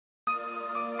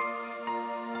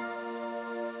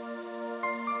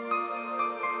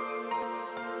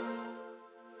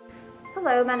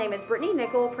Hello, my name is Brittany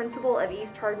Nickel, principal of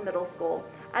East Hardin Middle School.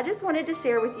 I just wanted to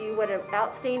share with you what an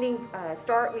outstanding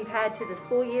start we've had to the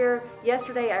school year.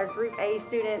 Yesterday, our Group A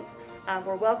students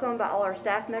were welcomed by all our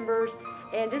staff members,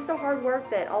 and just the hard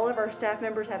work that all of our staff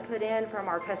members have put in, from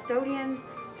our custodians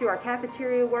to our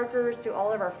cafeteria workers to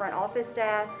all of our front office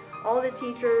staff, all of the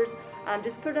teachers,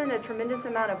 just put in a tremendous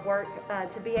amount of work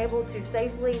to be able to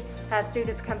safely have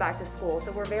students come back to school.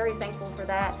 So we're very thankful for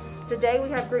that. Today we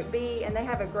have Group B, and they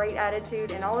have a great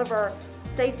attitude, and all of our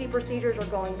safety procedures are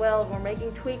going well. We're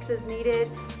making tweaks as needed,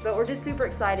 but we're just super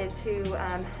excited to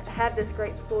have this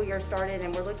great school year started,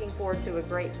 and we're looking forward to a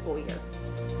great school year.